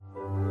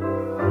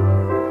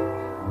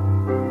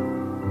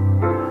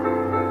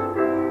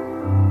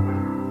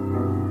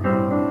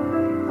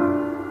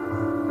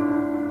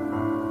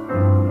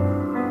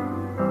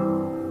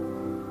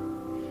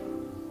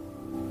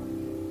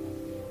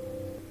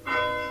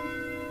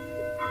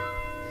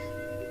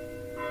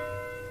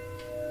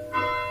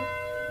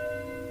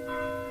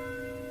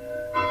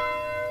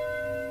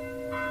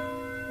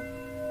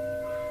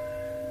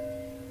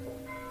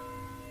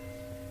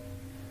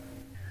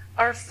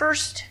Our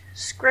first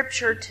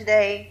scripture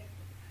today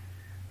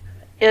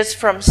is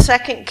from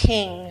 2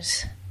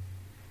 Kings,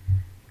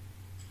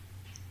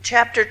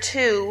 chapter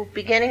 2,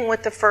 beginning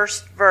with the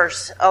first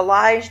verse.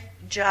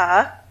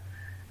 Elijah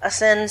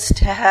ascends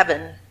to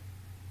heaven.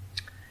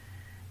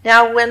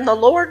 Now when the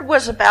Lord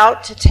was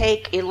about to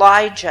take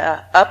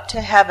Elijah up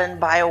to heaven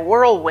by a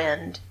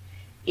whirlwind,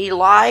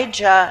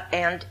 Elijah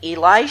and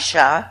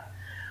Elisha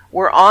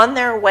were on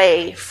their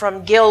way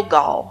from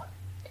Gilgal.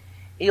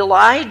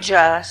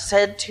 Elijah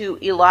said to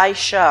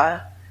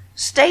Elisha,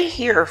 "Stay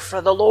here,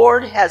 for the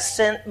Lord has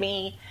sent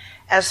me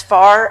as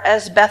far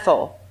as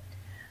Bethel."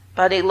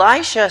 But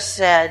Elisha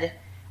said,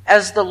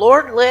 "As the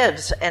Lord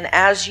lives, and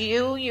as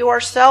you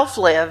yourself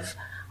live,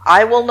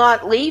 I will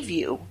not leave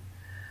you."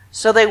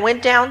 So they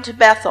went down to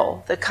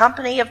Bethel. The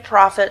company of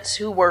prophets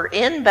who were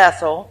in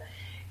Bethel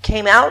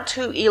came out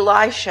to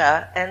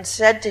Elisha and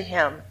said to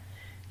him,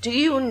 "Do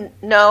you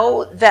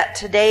know that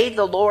today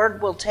the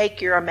Lord will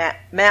take your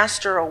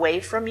master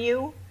away from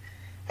you?"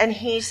 And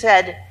he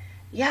said,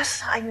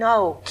 "Yes, I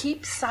know.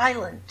 Keep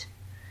silent."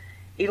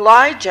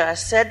 Elijah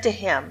said to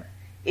him,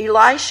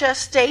 "Elisha,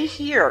 stay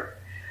here,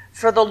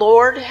 for the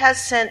Lord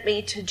has sent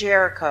me to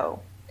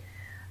Jericho."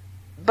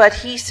 But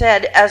he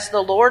said, "As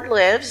the Lord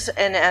lives,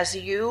 and as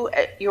you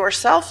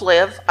yourself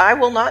live, I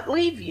will not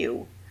leave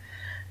you."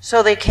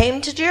 So they came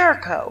to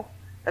Jericho.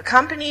 The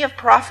company of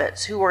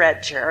prophets who were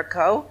at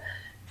Jericho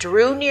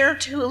drew near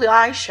to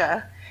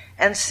Elisha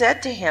and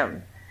said to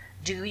him,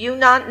 "Do you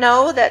not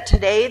know that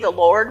today the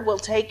Lord will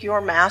take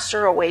your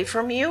master away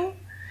from you?"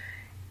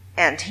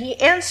 And he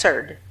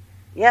answered,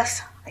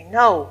 "Yes, I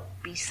know.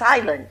 Be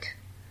silent."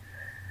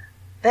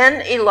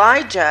 Then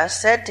Elijah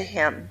said to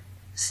him,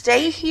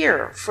 "Stay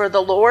here, for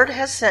the Lord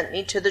has sent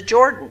me to the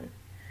Jordan."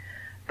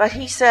 But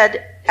he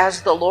said,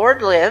 "As the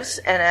Lord lives,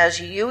 and as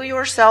you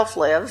yourself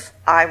live,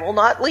 I will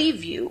not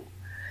leave you."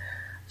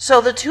 So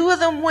the two of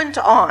them went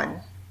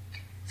on.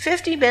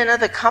 50 men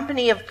of the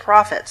company of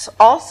prophets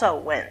also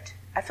went.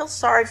 I feel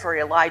sorry for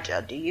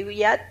Elijah. Do you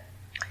yet?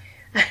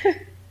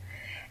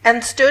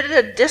 And stood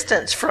at a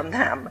distance from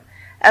them,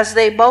 as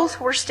they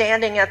both were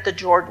standing at the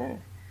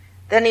Jordan.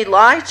 Then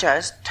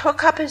Elijah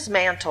took up his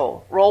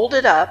mantle, rolled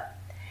it up,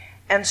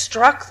 and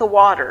struck the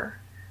water.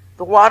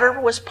 The water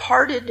was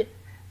parted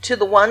to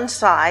the one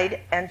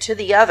side and to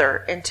the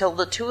other until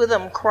the two of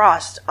them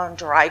crossed on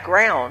dry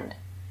ground.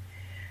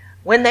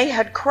 When they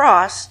had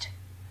crossed,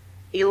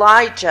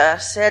 Elijah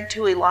said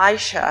to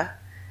Elisha,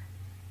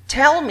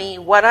 "Tell me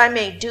what I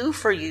may do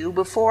for you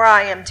before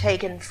I am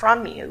taken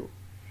from you."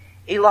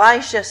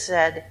 Elisha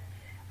said,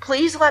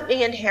 "Please let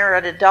me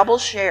inherit a double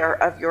share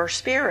of your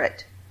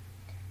spirit."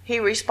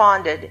 He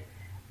responded,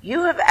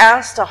 "You have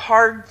asked a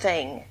hard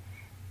thing.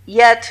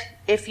 Yet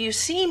if you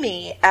see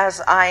me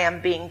as I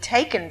am being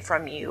taken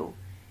from you,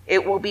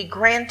 it will be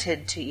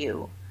granted to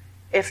you.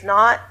 If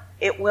not,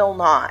 it will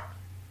not."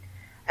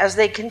 As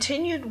they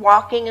continued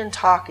walking and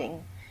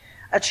talking,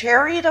 a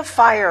chariot of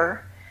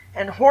fire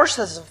and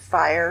horses of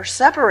fire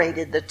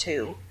separated the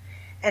two,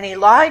 and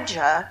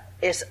Elijah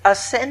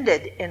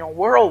ascended in a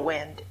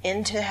whirlwind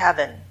into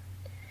heaven.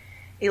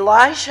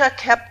 Elisha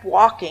kept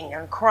walking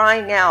and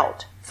crying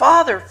out,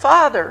 "Father,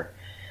 Father,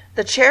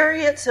 the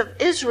chariots of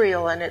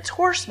Israel and its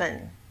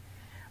horsemen."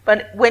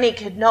 But when he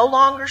could no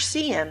longer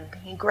see him,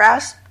 he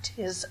grasped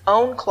his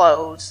own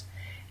clothes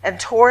and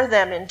tore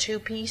them in two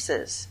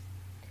pieces.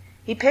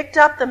 He picked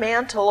up the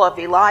mantle of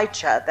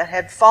Elijah that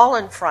had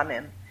fallen from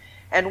him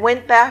and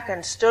went back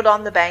and stood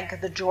on the bank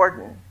of the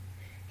Jordan.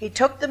 He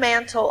took the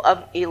mantle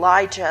of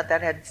Elijah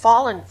that had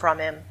fallen from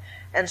him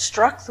and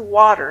struck the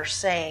water,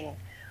 saying,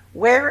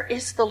 "Where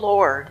is the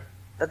Lord,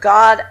 the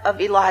God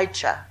of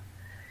Elijah?"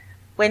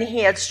 When he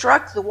had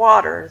struck the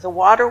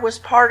water was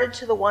parted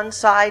to the one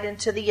side and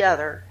to the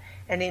other,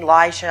 and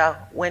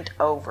Elijah went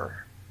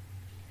over.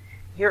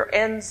 Here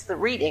ends the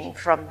reading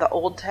from the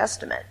Old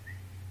Testament.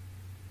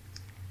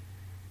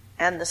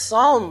 And the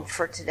psalm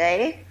for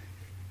today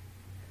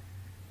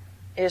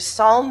is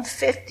Psalm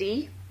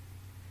 50,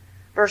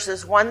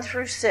 verses 1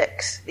 through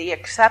 6, the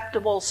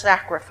acceptable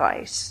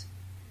sacrifice.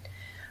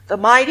 The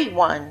mighty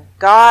one,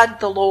 God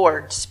the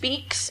Lord,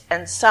 speaks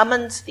and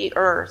summons the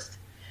earth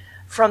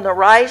from the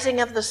rising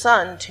of the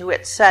sun to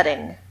its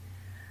setting.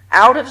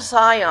 Out of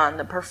Zion,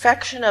 the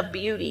perfection of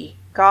beauty,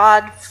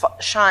 God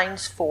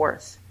shines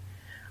forth.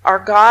 Our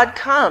God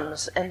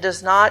comes and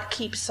does not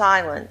keep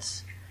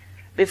silence.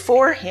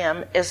 Before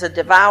him is a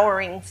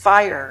devouring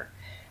fire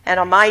and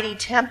a mighty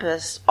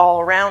tempest all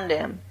around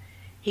him.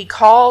 He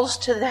calls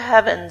to the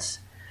heavens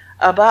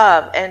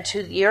above and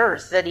to the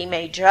earth that he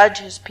may judge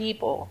his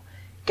people.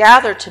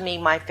 Gather to me,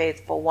 my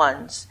faithful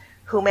ones,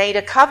 who made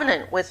a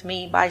covenant with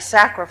me by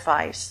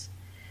sacrifice.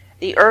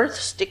 The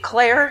earths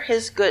declare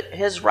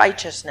his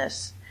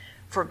righteousness,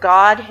 for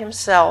God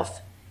himself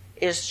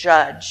is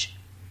judge.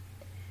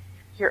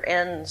 Here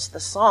ends the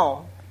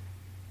psalm.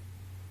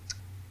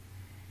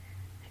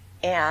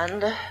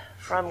 And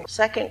from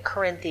 2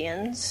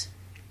 Corinthians,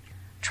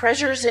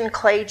 treasures in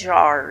clay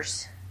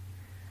jars,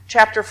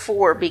 chapter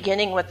 4,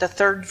 beginning with the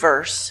 3rd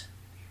verse.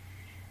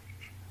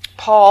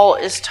 Paul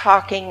is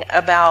talking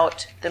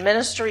about the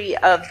ministry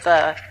of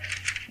the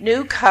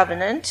new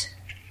covenant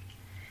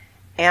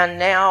and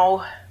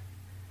now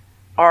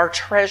our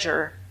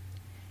treasure.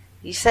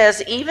 He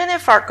says, even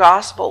if our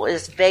gospel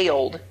is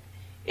veiled,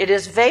 it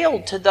is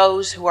veiled to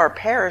those who are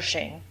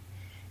perishing.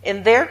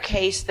 In their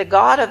case, the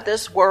God of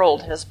this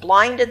world has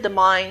blinded the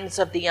minds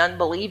of the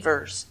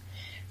unbelievers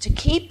to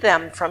keep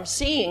them from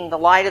seeing the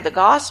light of the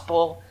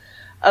gospel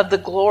of the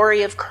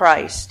glory of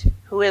Christ,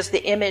 who is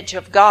the image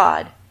of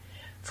God.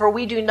 For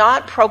we do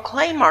not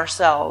proclaim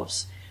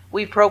ourselves,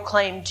 we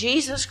proclaim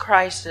Jesus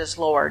Christ as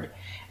Lord,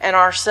 and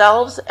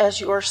ourselves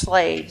as your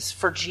slaves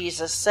for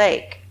Jesus'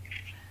 sake.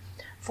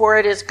 For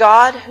it is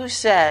God who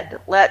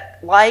said,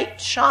 let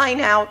light shine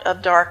out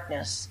of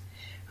darkness,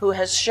 who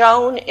has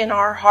shone in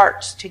our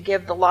hearts to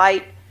give the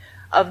light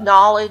of the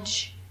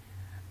knowledge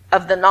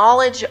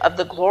of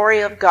the glory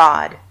of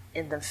God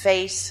in the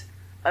face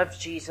of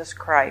Jesus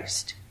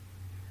Christ.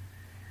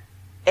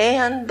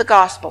 And the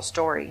gospel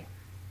story.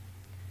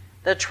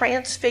 The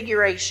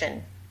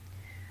Transfiguration,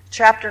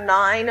 chapter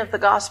 9 of the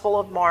Gospel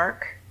of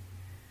Mark,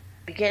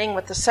 beginning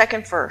with the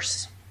second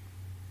verse.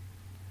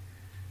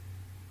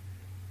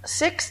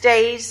 6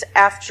 days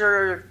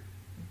after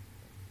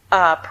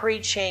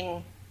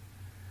preaching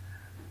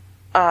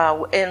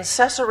in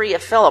Caesarea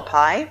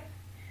Philippi,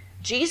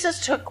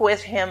 Jesus took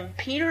with him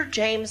Peter,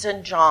 James,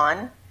 and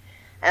John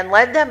and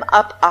led them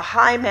up a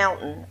high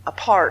mountain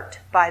apart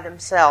by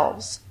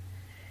themselves.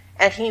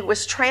 And he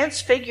was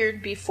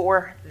transfigured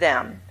before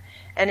them,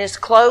 and his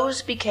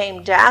clothes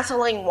became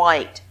dazzling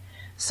white,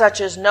 such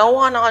as no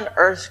one on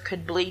earth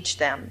could bleach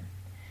them.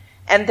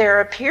 And there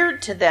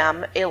appeared to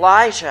them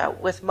Elijah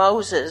with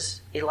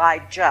Moses, who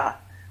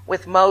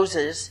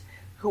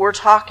were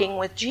talking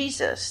with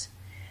Jesus.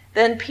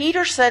 Then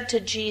Peter said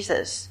to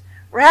Jesus,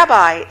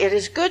 Rabbi, it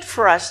is good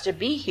for us to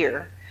be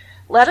here.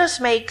 Let us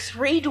make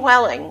 3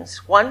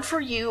 dwellings, one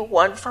for you,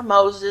 one for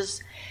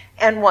Moses,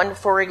 and one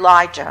for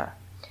Elijah.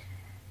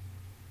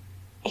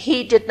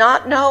 He did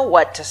not know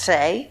what to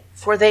say,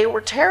 for they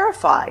were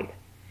terrified.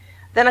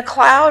 Then a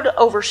cloud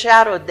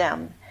overshadowed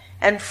them,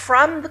 and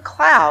from the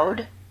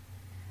cloud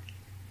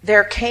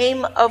there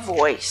came a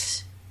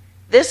voice.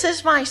 This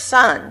is my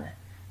son,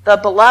 the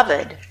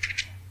beloved.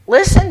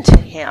 Listen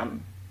to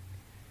him.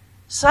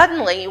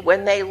 Suddenly,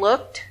 when they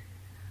looked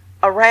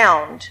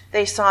around,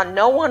 they saw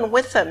no one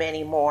with them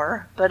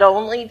anymore, but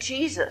only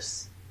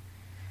Jesus.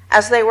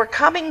 As they were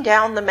coming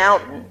down the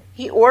mountain,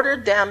 he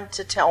ordered them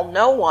to tell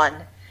no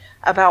one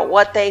about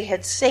what they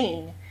had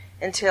seen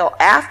until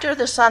after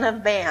the Son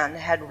of Man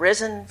had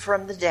risen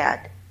from the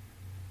dead.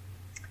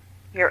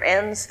 Here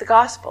ends the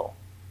gospel.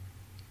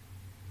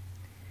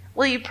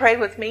 Will you pray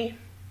with me?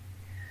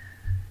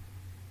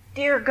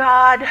 Dear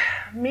God,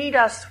 meet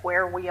us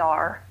where we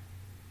are,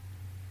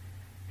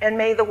 and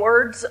may the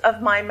words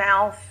of my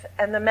mouth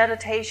and the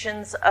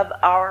meditations of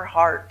our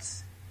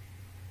hearts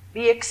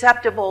be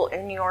acceptable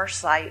in your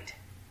sight,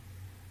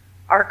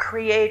 our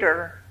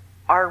Creator,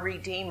 our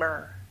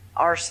Redeemer,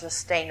 our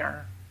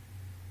Sustainer.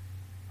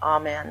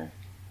 Amen.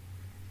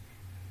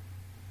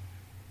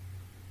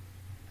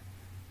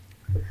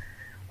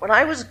 When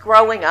I was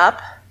growing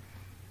up,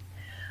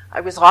 I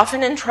was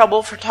often in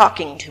trouble for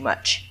talking too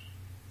much.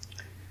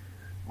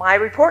 My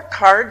report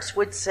cards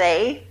would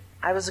say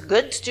I was a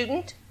good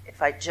student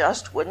if I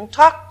just wouldn't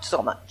talk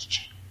so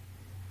much.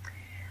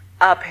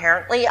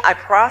 Apparently, I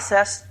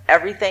process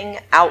everything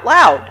out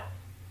loud.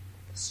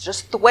 It's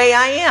just the way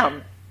I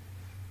am.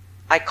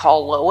 I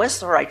call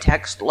Lois or I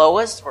text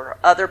Lois or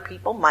other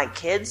people, my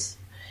kids.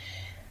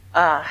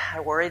 I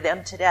worry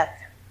them to death.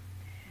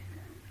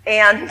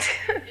 And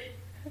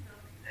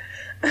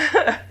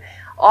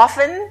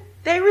often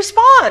they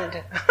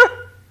respond.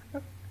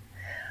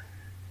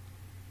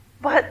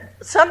 But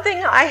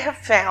something I have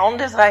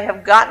found as I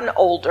have gotten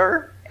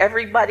older,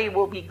 everybody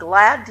will be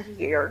glad to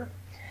hear,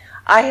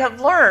 I have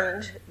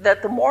learned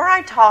that the more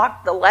I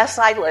talk, the less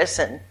I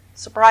listen.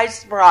 Surprise,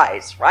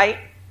 surprise, right?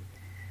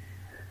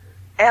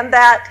 And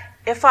that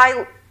if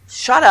I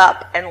shut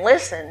up and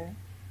listen,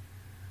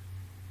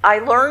 I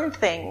learn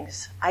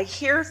things, I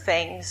hear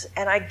things,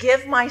 and I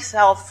give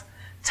myself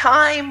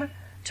time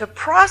to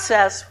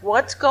process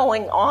what's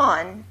going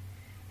on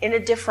in a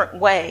different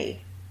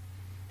way.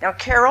 Now,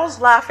 Carol's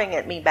laughing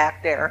at me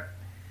back there,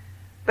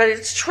 but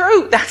it's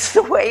true. That's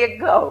the way it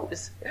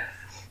goes.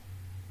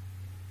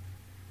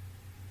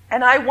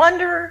 And I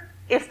wonder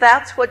if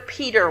that's what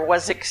Peter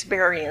was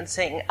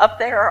experiencing up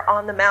there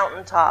on the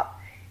mountaintop.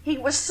 He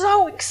was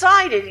so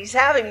excited. He's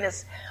having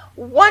this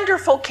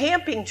wonderful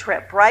camping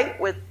trip, right,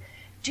 with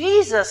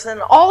Jesus,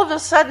 and all of a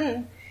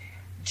sudden,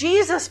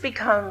 Jesus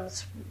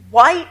becomes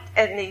white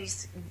and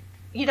he's,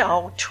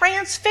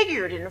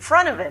 transfigured in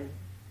front of him.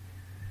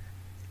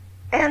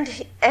 And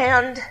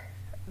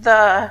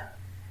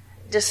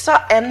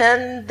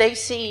then they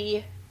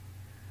see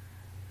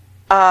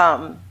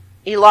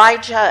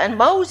Elijah and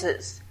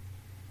Moses.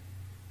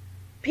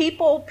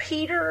 People,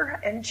 Peter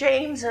and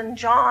James and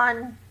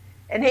John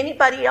and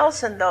anybody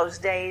else in those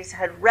days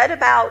had read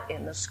about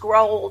in the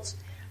scrolls,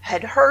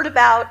 had heard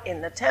about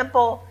in the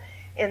temple,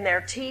 in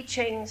their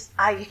teachings.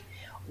 I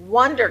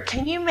wonder,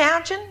 can you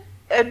imagine?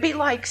 It'd be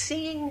like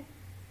seeing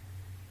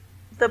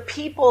the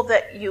people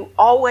that you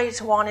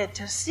always wanted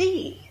to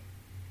see.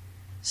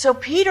 So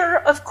Peter,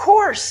 of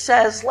course,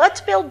 says,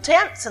 let's build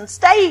tents and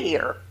stay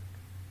here.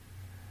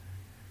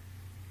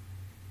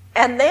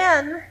 And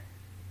then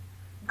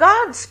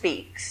God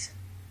speaks.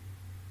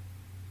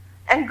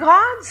 And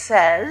God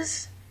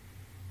says,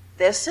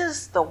 this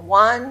is the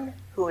one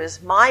who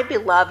is my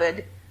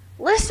beloved.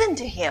 Listen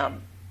to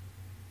him.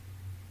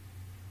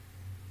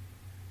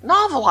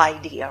 Novel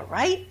idea,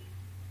 right?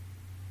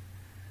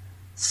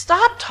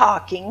 Stop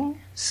talking.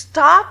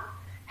 Stop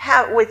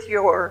with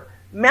your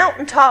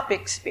mountaintop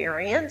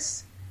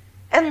experience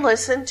and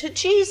listen to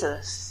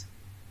Jesus.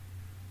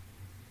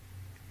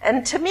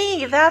 And to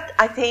me, that,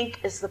 I think,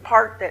 is the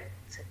part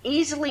that's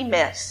easily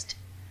missed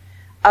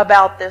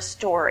about this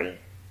story.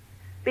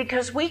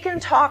 Because we can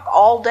talk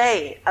all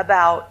day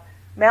about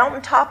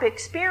mountaintop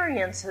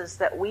experiences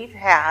that we've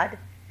had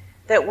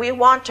that we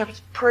want to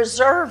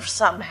preserve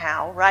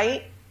somehow,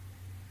 right?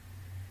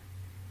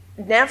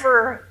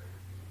 Never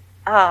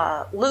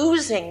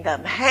losing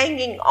them,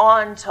 hanging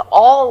on to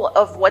all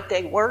of what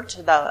they were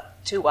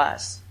to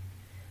us.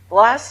 The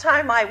last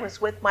time I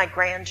was with my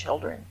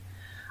grandchildren,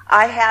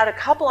 I had a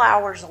couple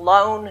hours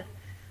alone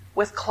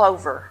with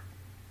Clover.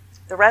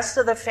 The rest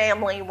of the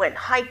family went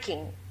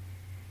hiking,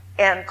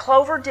 and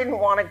Clover didn't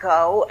want to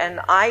go, and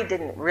I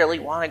didn't really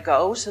want to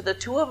go, so the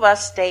two of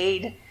us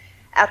stayed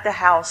at the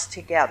house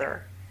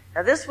together.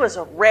 Now, this was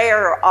a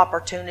rare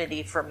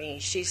opportunity for me.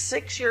 She's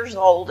 6 years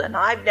old, and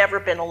I've never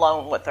been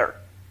alone with her.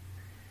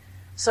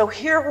 So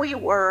here we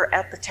were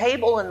at the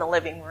table in the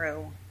living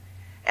room,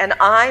 and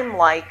I'm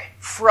like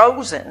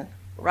frozen,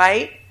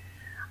 right?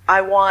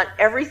 I want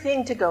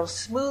everything to go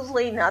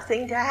smoothly,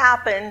 nothing to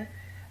happen,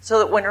 so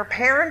that when her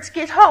parents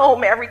get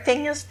home,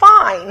 everything is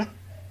fine.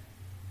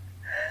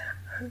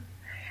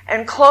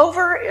 And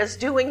Clover is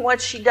doing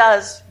what she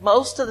does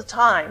most of the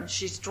time.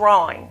 She's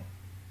drawing.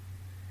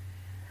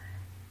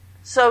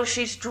 So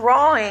she's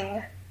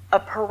drawing a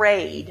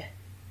parade.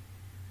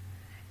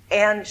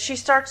 And she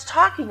starts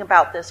talking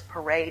about this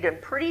parade,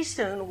 and pretty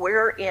soon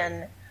we're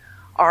in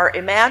our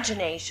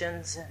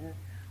imaginations, and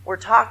we're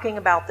talking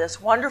about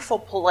this wonderful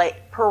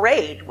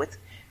parade with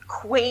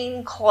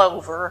Queen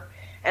Clover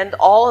and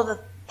all of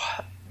the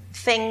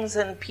things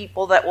and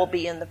people that will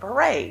be in the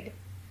parade.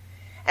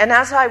 And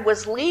as I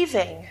was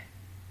leaving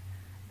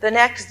the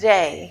next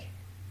day,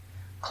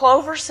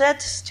 Clover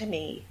says to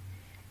me,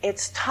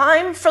 "It's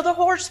time for the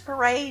horse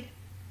parade."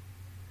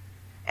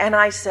 And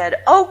I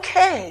said,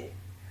 "Okay,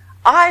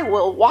 I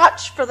will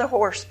watch for the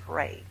horse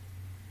parade."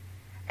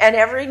 And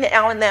every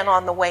now and then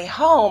on the way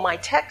home, I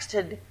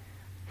texted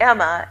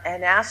Emma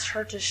and asked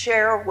her to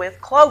share with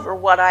Clover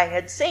what I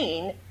had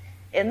seen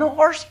in the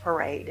horse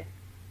parade.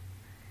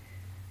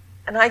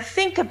 And I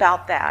think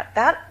about that.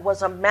 That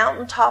was a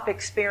mountaintop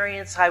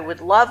experience I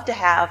would love to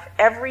have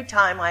every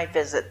time I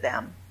visit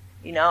them.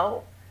 You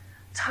know,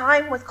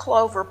 time with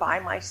Clover by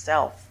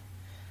myself.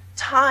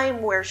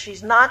 Time where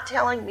she's not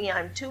telling me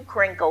I'm too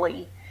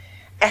crinkly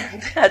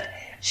and that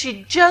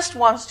she just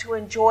wants to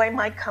enjoy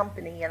my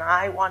company and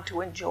I want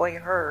to enjoy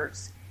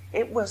hers.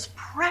 It was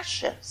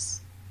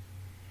precious.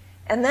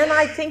 And then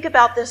I think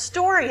about this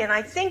story and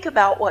I think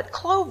about what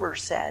Clover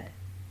said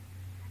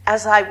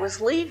as I was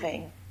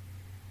leaving.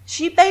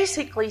 She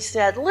basically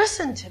said,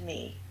 "Listen to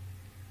me.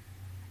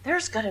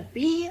 There's going to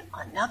be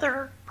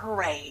another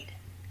parade.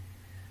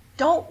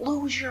 Don't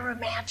lose your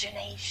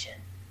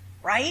imagination,"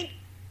 right?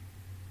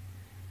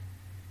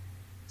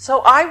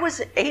 So I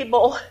was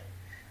able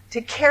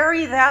to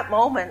carry that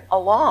moment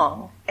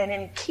along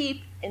and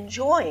keep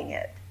enjoying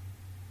it.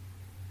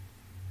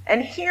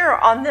 And here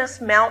on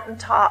this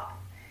mountaintop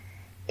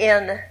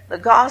in the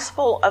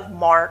Gospel of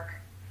Mark,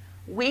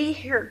 we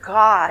hear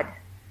God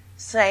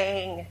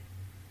saying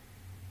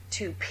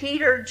to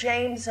Peter,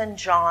 James, and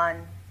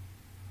John,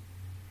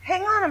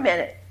 hang on a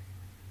minute.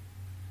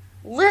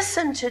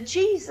 Listen to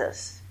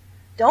Jesus.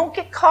 Don't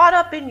get caught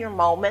up in your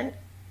moment.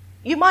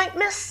 You might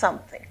miss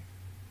something,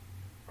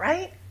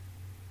 right?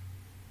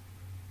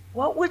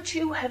 What would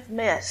you have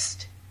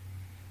missed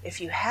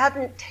if you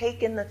hadn't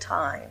taken the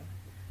time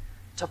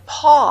to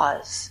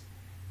pause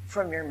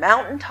from your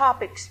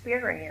mountaintop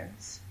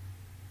experience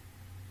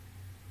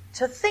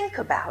to think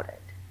about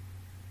it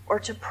or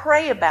to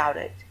pray about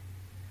it,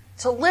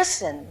 to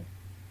listen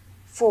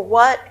for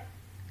what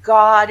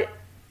God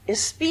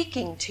is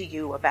speaking to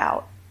you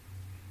about?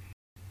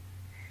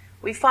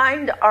 We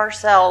find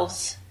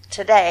ourselves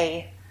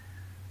today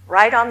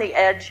right on the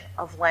edge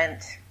of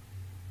Lent.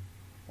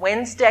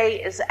 Wednesday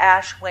is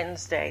Ash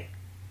Wednesday.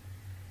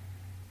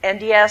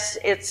 And yes,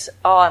 it's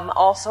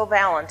also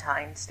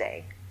Valentine's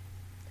Day.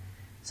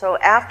 So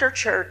after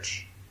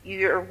church,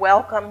 you're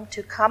welcome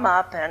to come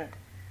up and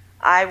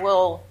I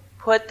will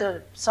put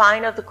the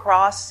sign of the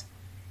cross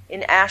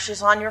in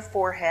ashes on your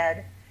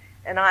forehead,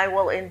 and I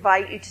will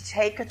invite you to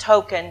take a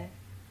token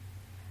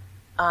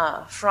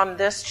from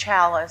this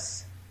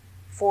chalice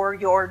for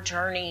your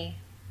journey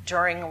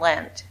during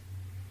Lent.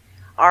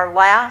 Our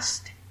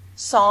last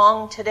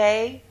song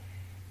today.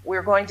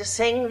 We're going to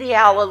sing the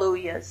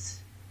Alleluias.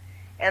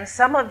 And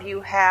some of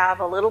you have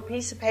a little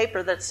piece of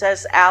paper that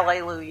says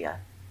Alleluia.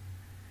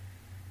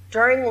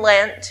 During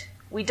Lent,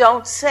 we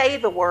don't say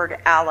the word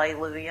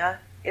Alleluia.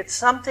 It's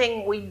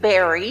something we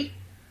bury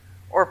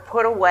or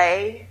put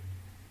away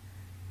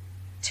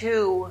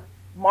to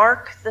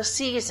mark the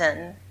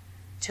season,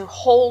 to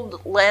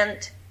hold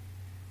Lent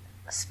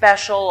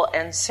special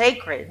and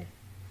sacred.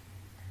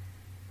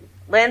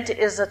 Lent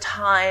is a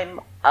time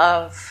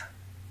of,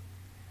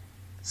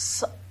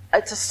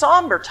 it's a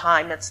somber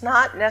time. It's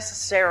not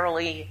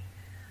necessarily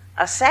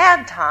a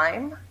sad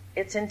time.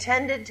 It's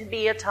intended to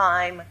be a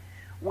time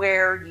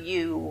where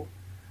you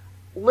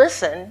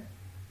listen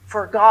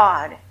for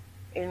God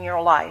in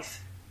your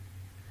life,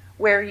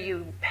 where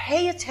you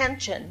pay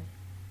attention,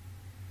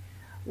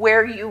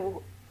 where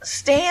you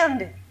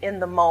stand in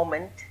the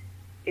moment,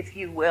 if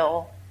you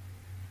will,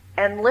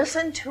 and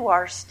listen to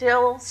our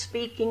still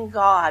speaking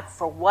God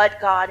for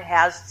what God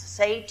has to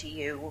say to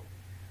you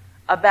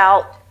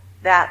about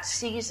that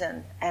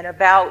season and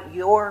about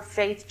your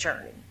faith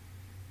journey.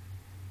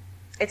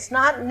 It's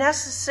not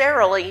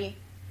necessarily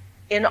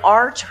in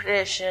our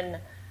tradition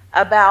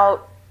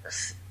about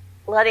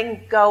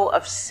letting go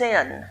of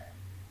sin.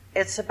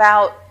 It's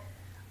about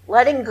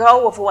letting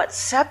go of what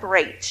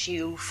separates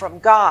you from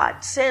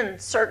God. Sin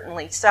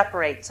certainly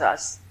separates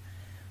us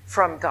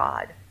from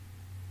God.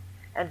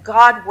 And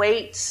God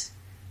waits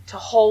to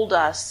hold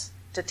us,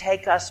 to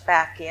take us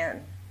back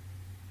in.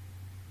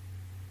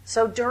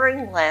 So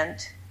during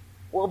Lent,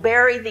 we'll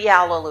bury the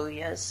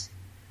Alleluias.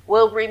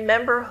 We'll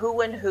remember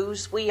who and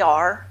whose we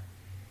are.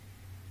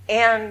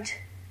 And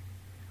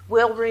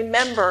we'll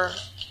remember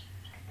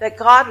that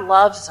God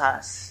loves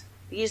us.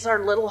 These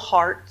are little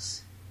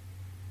hearts.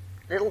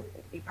 Little,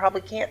 you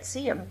probably can't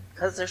see them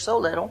because they're so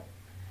little.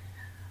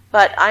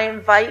 But I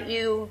invite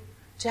you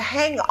to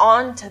hang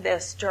on to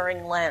this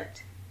during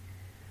Lent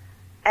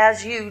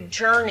as you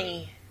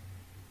journey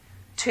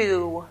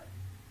to,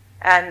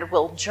 and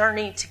we'll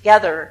journey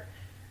together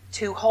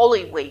to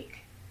Holy Week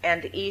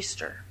and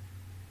Easter.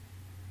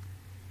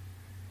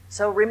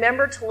 So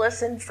remember to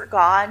listen for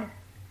God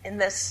in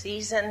this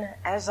season,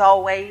 as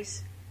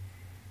always.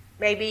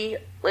 Maybe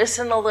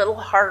listen a little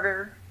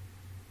harder.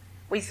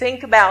 We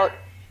think about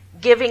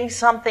giving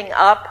something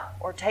up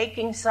or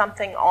taking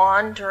something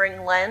on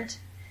during Lent,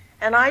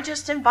 and I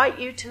just invite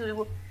you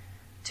to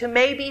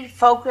maybe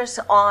focus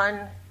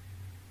on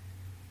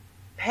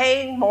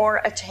paying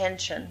more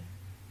attention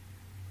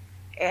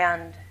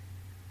and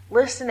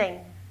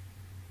listening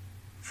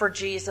for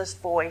Jesus'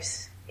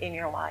 voice in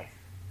your life.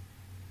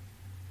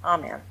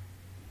 Amen.